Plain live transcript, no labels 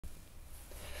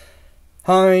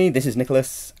Hi, this is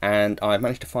Nicholas, and I've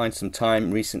managed to find some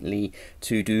time recently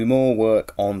to do more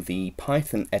work on the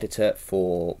Python editor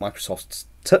for Microsoft's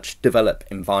TouchDevelop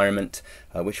environment,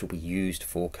 which will be used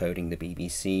for coding the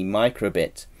BBC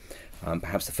microbit.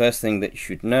 Perhaps the first thing that you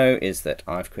should know is that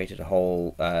I've created a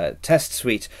whole test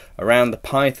suite around the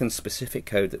Python specific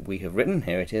code that we have written.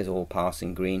 Here it is, all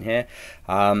passing green here.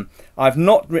 I've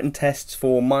not written tests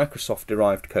for Microsoft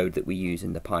derived code that we use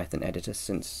in the Python editor,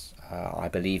 since I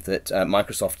believe that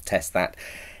Microsoft tests that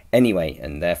anyway,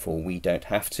 and therefore we don't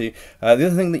have to. The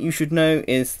other thing that you should know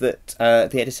is that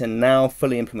the editor now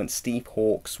fully implements Steve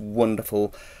Hawke's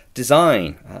wonderful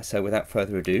design. So without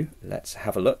further ado, let's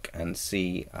have a look and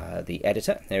see the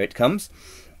editor. Here it comes.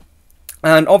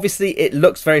 And obviously it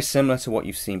looks very similar to what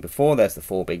you've seen before. There's the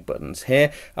four big buttons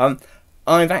here.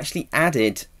 I've actually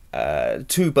added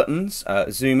two buttons,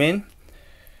 zoom in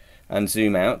and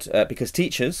zoom out, because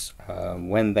teachers,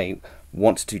 when they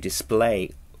want to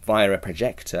display via a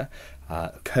projector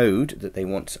code that they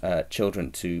want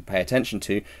children to pay attention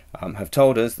to, have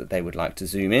told us that they would like to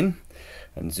zoom in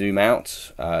and zoom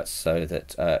out so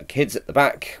that kids at the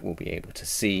back will be able to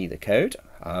see the code.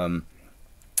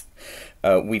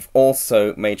 We've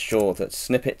also made sure that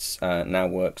snippets now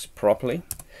works properly.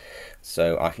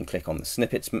 So I can click on the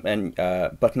snippets button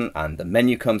and the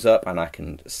menu comes up, and I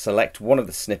can select one of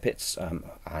the snippets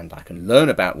and I can learn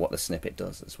about what the snippet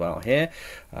does as well here.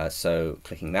 So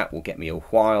clicking that will get me a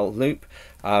while loop,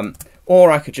 or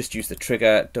I could just use the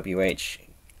trigger WH,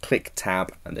 click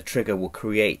tab, and the trigger will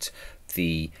create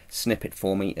the snippet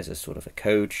for me as a sort of a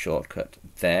code shortcut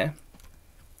there.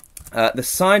 The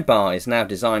sidebar is now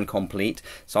design complete,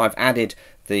 so I've added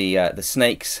the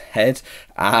snake's head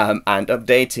and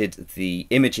updated the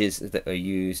images that are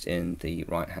used in the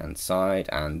right hand side,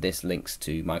 and this links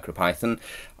to MicroPython.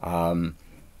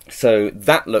 So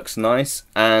that looks nice,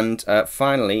 and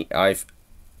finally I've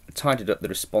tidied up the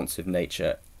responsive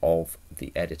nature of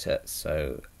the editor,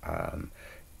 so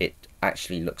it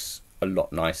actually looks a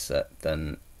lot nicer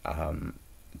than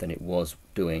it was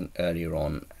doing earlier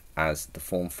on, as the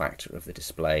form factor of the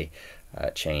display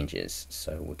changes.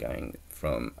 So we're going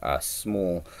from a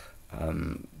small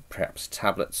perhaps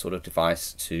tablet sort of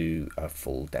device to a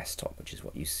full desktop, which is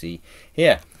what you see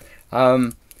here.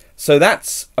 So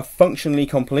that's a functionally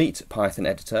complete Python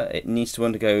editor. It needs to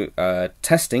undergo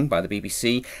testing by the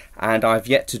BBC, and I've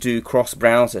yet to do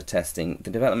cross-browser testing.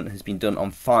 The development has been done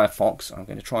on Firefox. I'm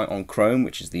going to try it on Chrome,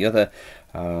 which is the other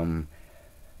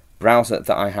browser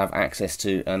that I have access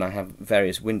to, and I have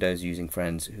various Windows using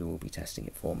friends who will be testing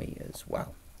it for me as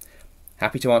well.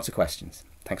 Happy to answer questions.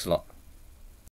 Thanks a lot.